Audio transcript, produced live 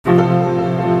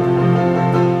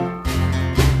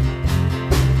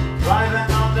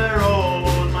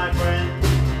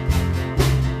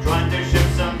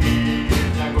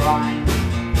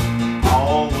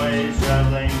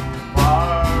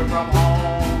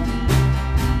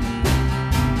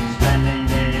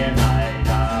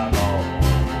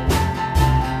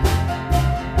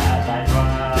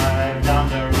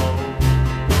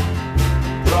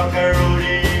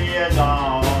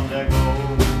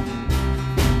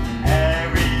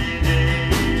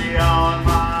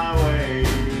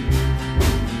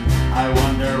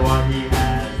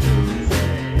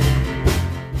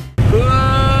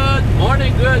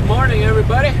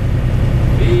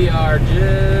are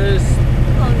just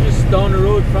down the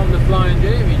road from the Flying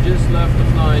J. We just left the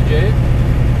Flying J.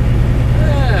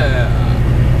 Yeah.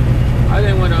 I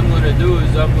think what I'm going to do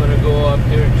is I'm going to go up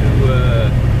here to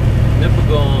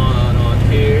Nipigon,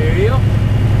 Ontario.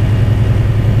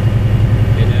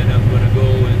 And then I'm going to go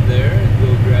in there and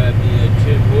go grab me a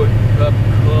Tim Horton cup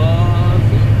of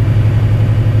coffee.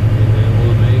 And then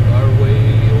we'll make our way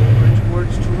over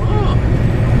towards Toronto.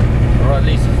 Or at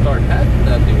least start heading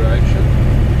that direction.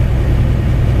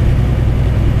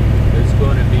 It's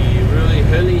going to be really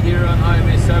hilly here on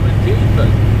Highway 17, but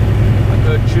I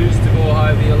could choose to go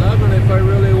Highway 11 if I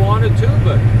really wanted to,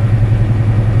 but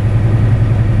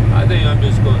I think I'm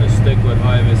just going to stick with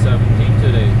Highway 17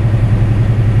 today.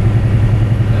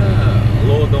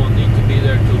 Although don't need to be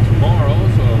there till tomorrow,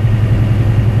 so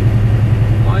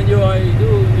mind you, I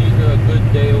do need a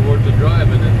good day of work to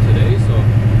driving in today, so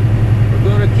we're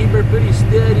going to keep her pretty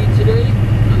steady today,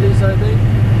 at least I think.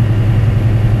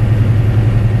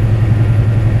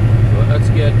 So let's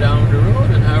get down the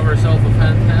road and have ourselves a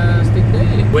fantastic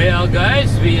day. Well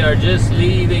guys, we are just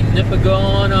leaving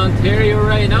Nipigon, Ontario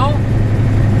right now.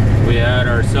 We had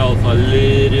ourselves a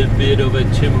little bit of a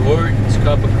Tim Hortons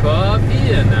cup of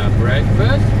coffee and a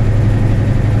breakfast.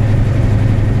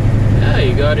 Yeah,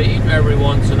 you gotta eat every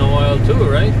once in a while too,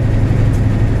 right?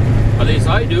 At least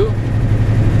I do.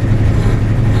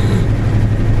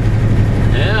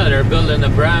 Yeah, they're building a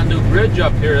brand new bridge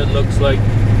up here, it looks like.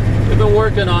 They've been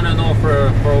working on it now for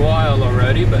a while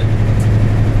already, but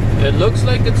it looks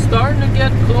like it's starting to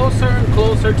get closer and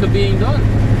closer to being done.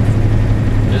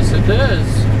 Yes, it is.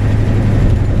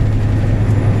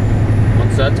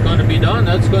 Once that's going to be done,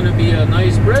 that's going to be a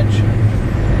nice bridge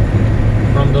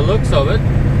from the looks of it,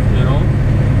 you know.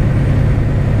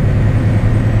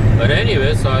 But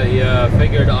anyways, I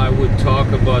figured I would talk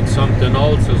about something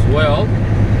else as well.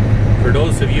 For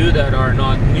those of you that are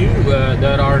not new,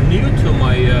 that are new to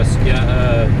my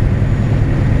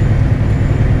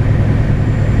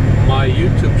my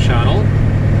YouTube channel,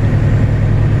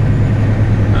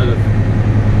 I'll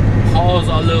pause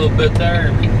a little bit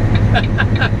there.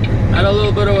 Had a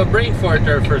little bit of a brain fart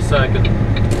there for a second.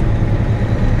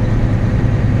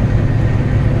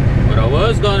 What I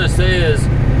was gonna say is,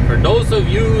 for those of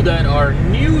you that are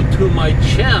new to my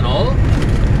channel,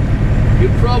 you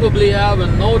probably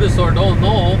haven't noticed or don't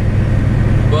know,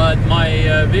 but my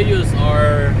videos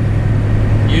are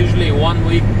usually 1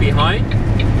 week behind.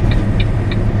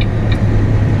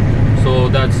 So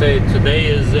that's say today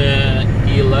is the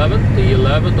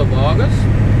 11th of August,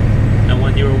 and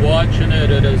when you're watching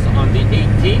it, it is on the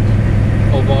 18th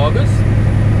of August.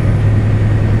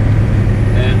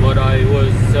 And what I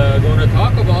was going to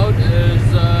talk about is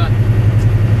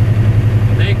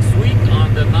next week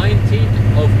on the 19th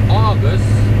of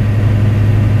August,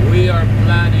 we are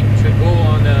planning to go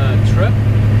on a trip.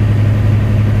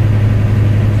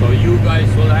 So you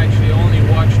guys will actually only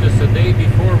watch this a day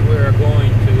before we're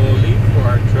going to go leave for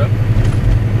our trip.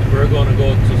 We're going to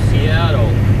go to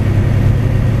Seattle.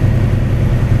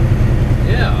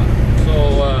 Yeah,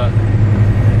 so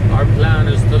our plan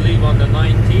is to leave on the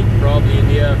 19th, probably in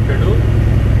the afternoon.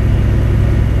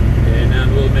 And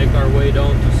then we'll make our way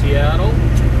down to Seattle.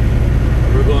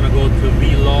 We're going to go to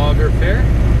Vlogger Fair.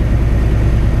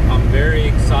 I'm very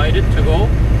excited to go.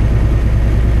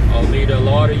 I'll meet a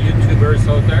lot of YouTubers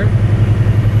out there.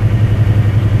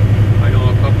 I know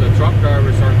a couple of truck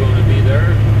drivers are going to be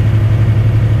there.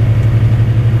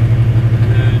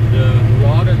 And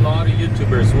a lot of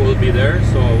YouTubers will be there.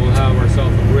 So we'll have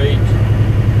ourselves a great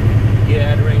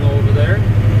gathering over there.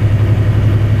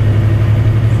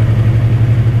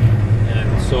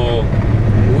 And so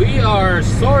we are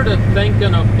sort of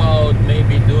thinking about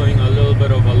maybe doing a little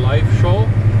bit of a live show.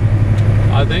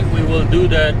 I think we will do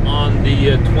that on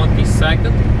the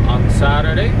 22nd, on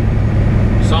Saturday,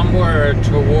 somewhere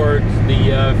towards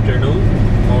the afternoon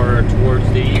or towards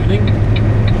the evening.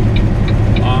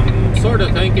 I'm sort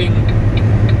of thinking,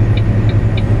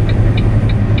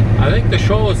 I think the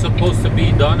show is supposed to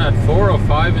be done at 4 or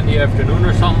 5 in the afternoon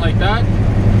or something like that.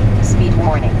 Speed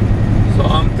warning. So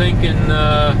I'm thinking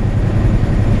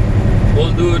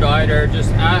we'll do it either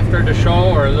just after the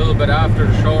show or a little bit after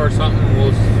the show or something.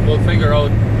 We'll figure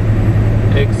out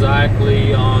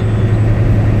exactly on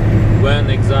when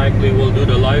exactly we'll do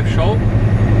the live show.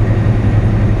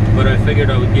 But I figured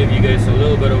I would give you guys a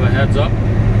little bit of a heads up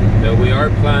that we are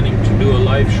planning to do a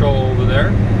live show over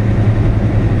there.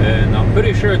 And I'm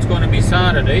pretty sure it's going to be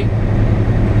Saturday.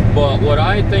 But what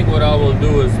I will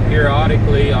do is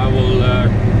periodically I will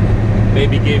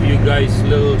maybe give you guys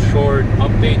little short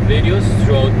update videos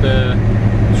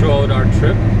throughout our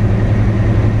trip.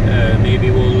 Maybe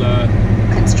we'll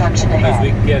construction as we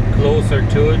ahead. get closer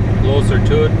to it, we'll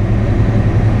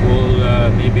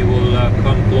maybe we'll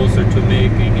come closer to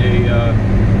making a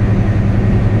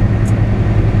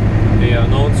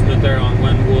announcement there on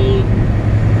when we'll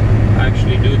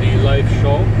actually do the live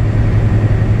show.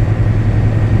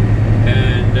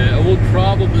 And it will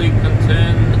probably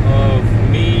contain of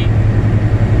me,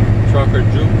 Trucker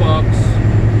Jukebox.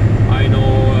 I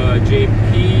know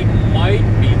JP might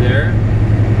be there.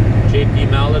 JP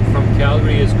Mallet from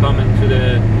Calgary is coming to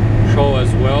the show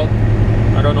as well.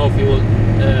 I don't know if he will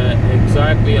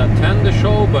exactly attend the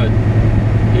show, but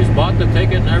he's bought the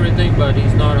ticket and everything, but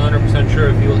he's not 100% sure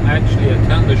if he will actually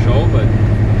attend the show, but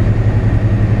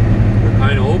we're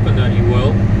kind of hoping that he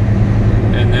will.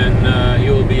 And then he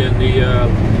will be in the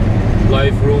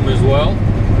live room as well.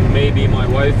 Maybe my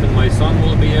wife and my son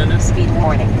will be in it. Speed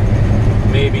warning.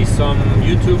 Maybe some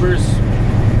YouTubers.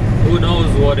 Who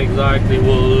knows what exactly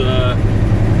will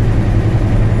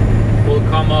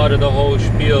come out of the whole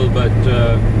spiel, but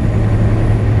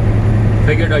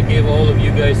figured I'd give all of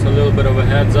you guys a little bit of a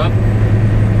heads up,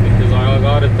 because I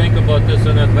got to think about this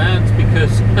in advance,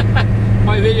 because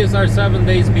my videos are 7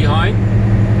 days behind.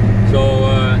 So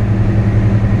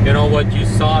you know, what you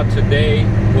saw today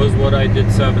was what I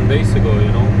did 7 days ago,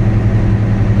 you know.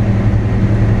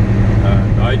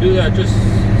 I do that just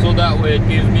so that way it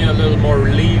gives me a little more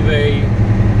leeway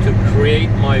to create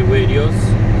my videos,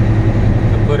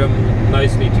 to put them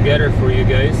nicely together for you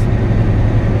guys.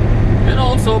 And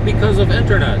also because of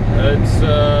internet, it's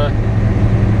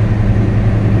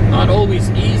not always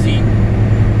easy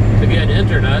to get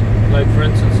internet. Like for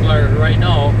instance, like right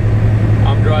now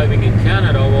I'm driving in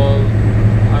Canada. Well,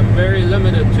 I'm very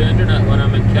limited to internet when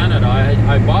I'm in Canada.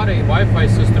 I bought a Wi-Fi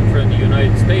system for the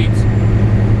United States,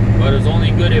 but it's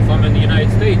only good if I'm in the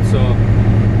United States. So,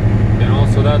 you know,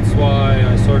 so that's why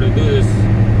I sort of do this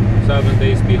 7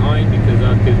 days behind, because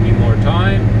that gives me more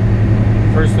time.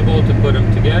 First of all, to put them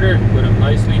together, put them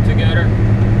nicely together.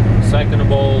 Second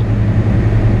of all,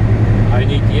 I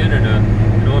need the internet.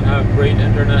 I don't have great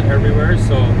internet everywhere,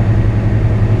 so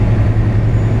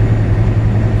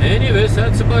anyways,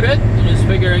 that's about it. I just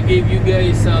figure I gave you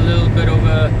guys a little bit of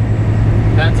a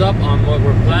heads up on what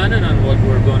we're planning and what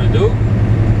we're going to do.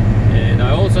 And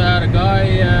I also had a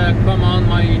guy come on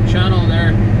my channel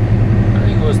there, I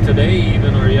think it was today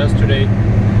even, or yesterday.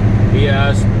 He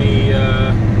asked me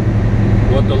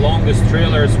what the longest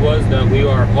trailers was that we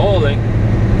are hauling.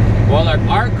 Well, at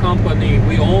our company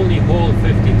we only haul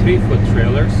 53-foot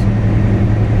trailers,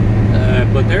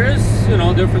 but there is, you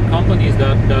know, different companies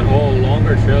that haul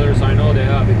longer trailers. I know they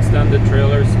have extended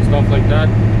trailers and stuff like that,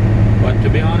 but to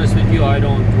be honest with you, I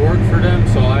don't work for them,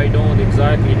 so I don't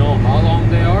exactly know how long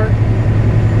they are.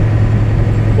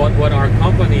 But what our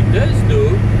company does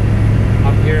do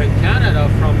up here in Canada,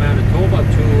 from Manitoba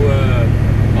to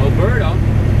Alberta,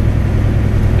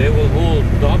 they will hold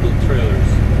double trailers.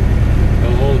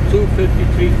 They'll hold two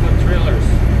 53-foot trailers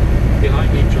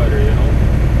behind each other, you know.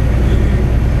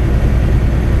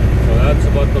 So that's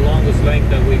about the longest length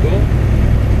that we go.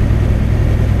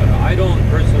 I don't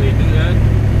personally do that,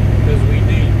 because we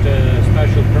need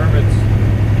special permits.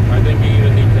 I think you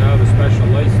even need to have a special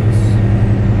license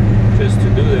just to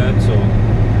do that. So,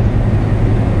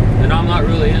 and I'm not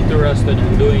really interested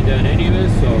in doing that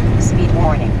anyways. So, speed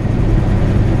warning.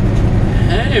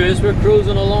 anyways, we're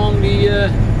cruising along the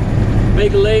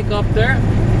big lake up there,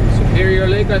 Superior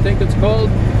Lake, I think it's called.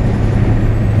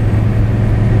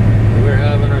 We're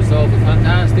having ourselves a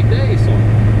fantastic day, so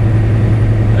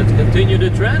let's continue the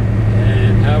trend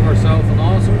and have ourselves an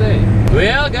awesome day.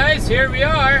 Well guys, here we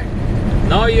are.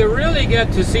 Now you really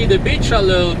get to see the beach a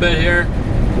little bit here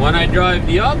when I drive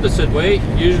the opposite way.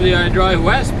 Usually I drive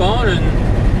westbound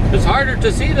and it's harder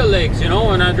to see the lakes, you know,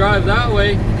 when I drive that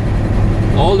way.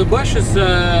 All the bushes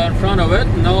in front of it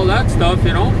and all that stuff,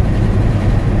 you know.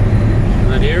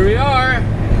 And here we are,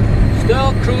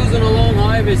 still cruising along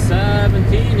Highway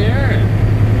 17 here.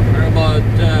 We're about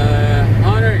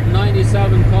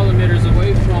 197 kilometers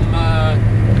away from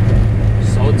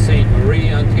Sault Ste. Marie,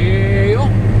 Ontario.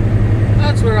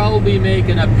 That's where I'll be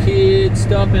making a pit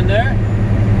stop in there.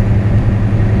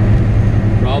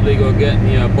 Probably go get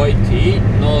me a bite to eat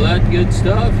and all that good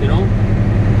stuff, you know.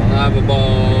 I'll have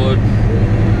about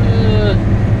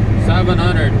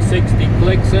 760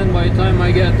 clicks in by the time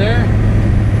I get there.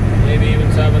 Maybe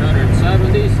even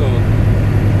 770, so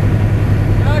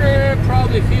another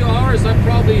probably few hours. I'll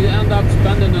probably end up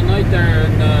spending the night there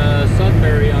in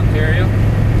Sudbury, Ontario,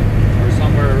 or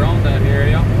somewhere around that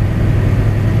area.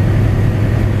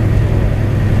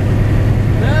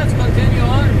 Let's continue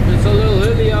on. It's a little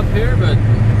hilly up here, but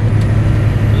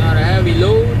not a heavy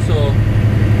load, so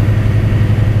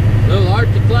a little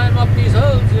hard to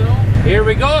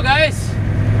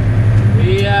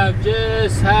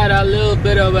just had a little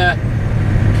bit of a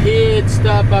pit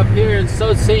stop up here in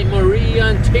Sault Ste. Marie,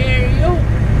 Ontario.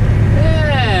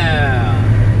 Yeah.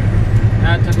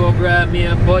 Had to go grab me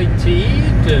a bite to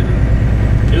eat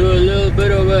and do a little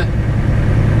bit of a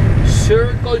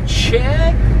circle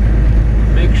check.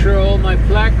 Make sure all my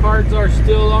placards are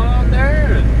still on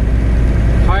there.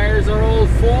 And tires are all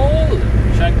full.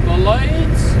 Check the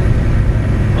lights.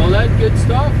 All that good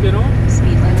stuff, you know.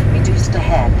 Speed limit reduced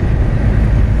ahead.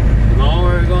 Now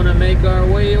we're gonna make our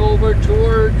way over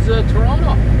towards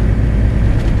Toronto.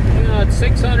 We got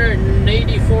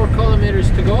 684 kilometers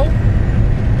to go.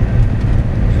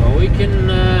 So we can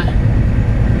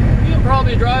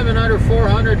probably drive another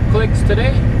 400 clicks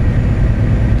today.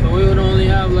 So we would only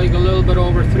have like a little bit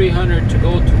over 300 to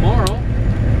go tomorrow.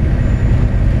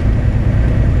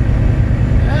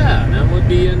 Yeah, and then we'll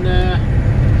be in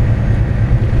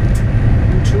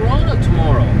Toronto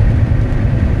tomorrow.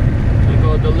 I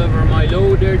go deliver my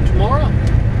load there tomorrow.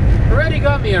 Already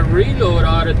got me a reload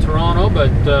out of Toronto,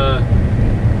 but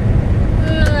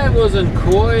I wasn't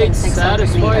quite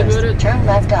satisfied with it. Turn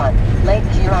left on Lake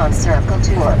Huron Circle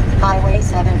Tour, Highway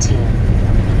 17.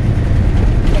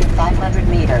 In 500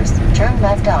 meters, turn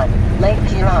left on Lake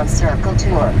Huron Circle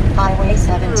Tour, Highway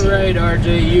 17. Alright,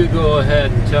 RJ, you go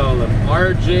ahead and tell them.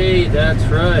 RJ, that's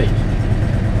right.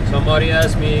 Somebody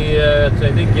asked me, I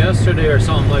think yesterday or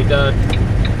something like that,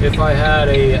 if I had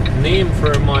a name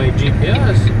for my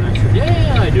GPS. And I said,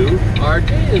 yeah, I do.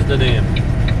 RJ is the name.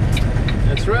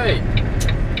 That's right.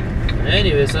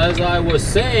 Anyways, as I was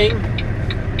saying,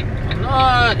 I'm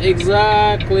not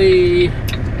exactly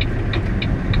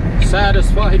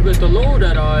satisfied with the load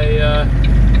that I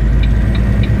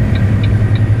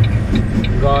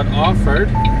got offered.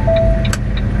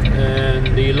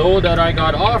 And the load that I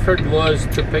got offered was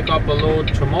to pick up a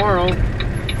load tomorrow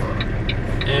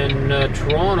in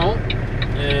Toronto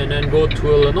and then go to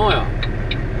Illinois.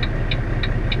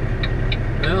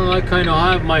 Well, I kind of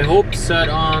have my hopes set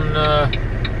on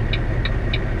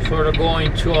sort of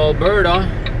going to Alberta,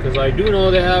 because I do know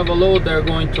they have a load there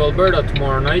going to Alberta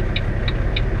tomorrow night,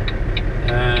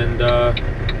 and I'm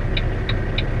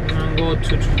gonna go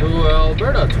to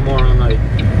Alberta tomorrow night.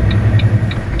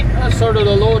 That's sort of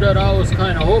the load that I was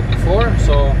kind of hoping for,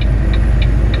 so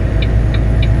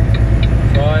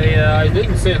I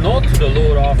didn't say no to the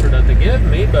load offer that they gave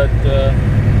me, but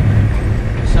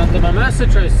I sent them a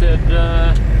message. I said,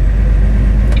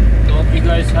 if you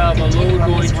guys have a load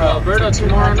going to Alberta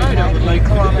tomorrow night, I would like to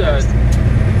do that.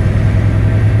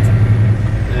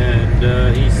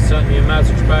 And he sent me a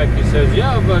message back. He says,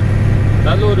 yeah, but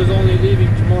that load is only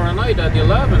leaving tomorrow night at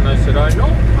 11. I said, I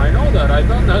know that. I've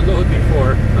done that load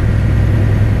before.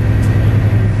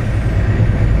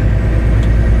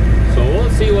 So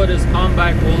we'll see what his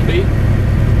comeback will be.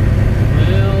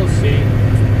 We'll see.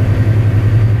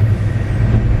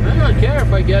 I don't care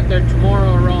if I get there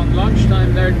tomorrow around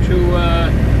lunchtime there to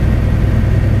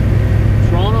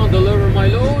Toronto, deliver my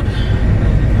load.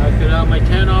 I could have my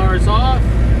 10 hours off.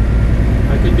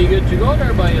 I could be good to go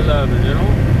there by 11, you know.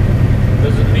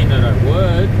 Doesn't mean that I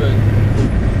would, but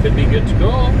could be good to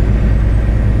go.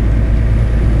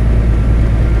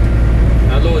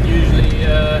 That load usually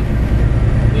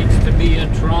needs to be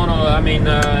in Toronto, in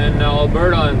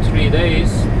Alberta in 3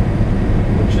 days.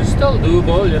 Which is still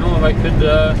doable, you know, if I could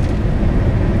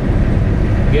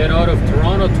get out of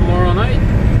Toronto tomorrow night,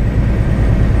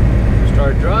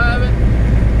 start driving.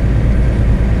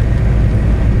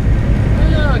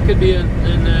 Yeah, I could be in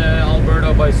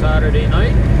Alberta by Saturday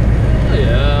night. Oh,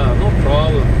 yeah, no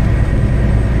problem.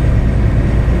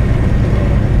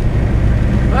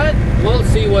 But we'll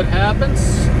see what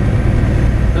happens.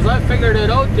 Because I figured it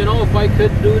out, you know, if I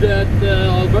could do that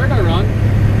Alberta run,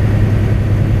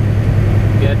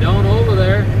 get down over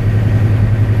there,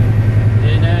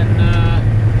 and then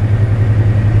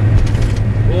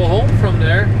go home from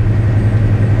there.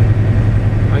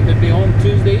 I could be home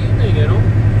Tuesday evening, you know,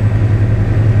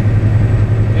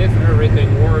 if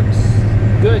everything works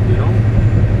good, you know.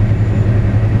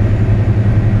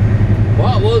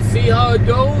 Well, we'll see how it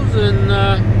goes, and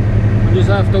we'll just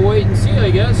have to wait and see, I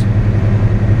guess.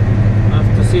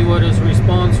 Have to see what his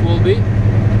response will be.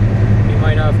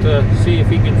 Might have to see if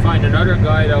he can find another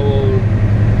guy that will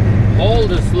haul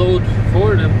this load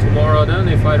for them tomorrow then,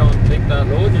 if I don't take that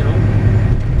load, you know.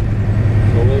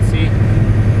 So we'll see.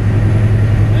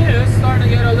 Yeah, it's starting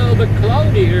to get a little bit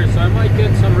cloudy here, so I might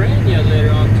get some rain yet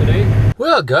later on today.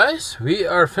 Well guys, we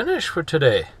are finished for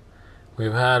today.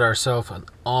 We've had ourselves an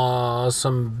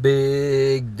awesome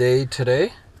big day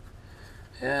today.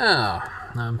 Yeah,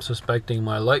 I'm suspecting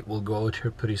my light will go out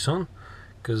here pretty soon,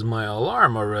 because my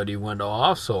alarm already went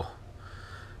off. So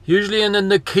Usually an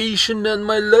indication that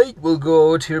my light will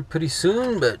go out here pretty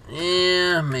soon, but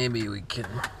yeah, maybe we can.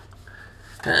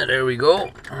 And there we go.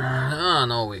 Oh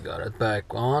no, we got it back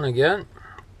on again.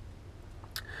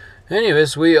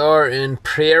 Anyways, we are in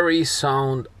Prairie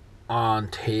Sound,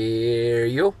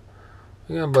 Ontario.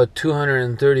 We got about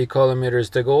 230 kilometers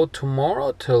to go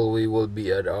tomorrow till we will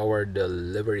be at our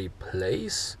delivery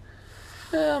place.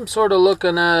 I'm sort of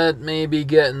looking at maybe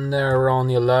getting there around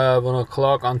 11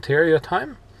 o'clock Ontario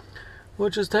time,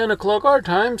 which is 10 o'clock our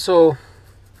time, so.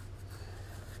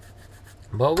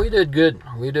 But we did good.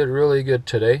 We did really good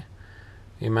today.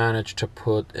 We managed to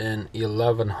put in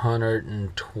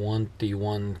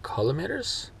 1,121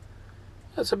 kilometers.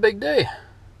 That's a big day.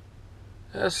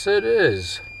 Yes, it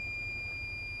is.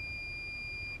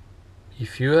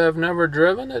 If you have never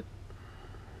driven it,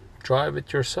 drive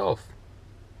it yourself.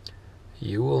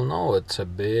 You will know it's a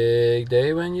big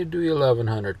day when you do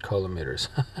 1,100 kilometers.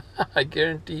 I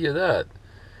guarantee you that.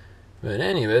 But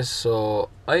anyways, so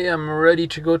I am ready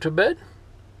to go to bed.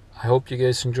 I hope you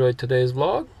guys enjoyed today's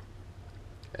vlog.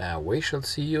 And we shall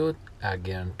see you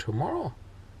again tomorrow.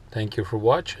 Thank you for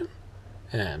watching.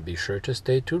 And be sure to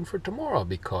stay tuned for tomorrow,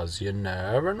 because you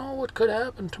never know what could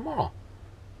happen tomorrow.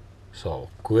 So,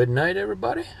 good night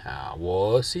everybody. I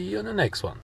will see you in the next one.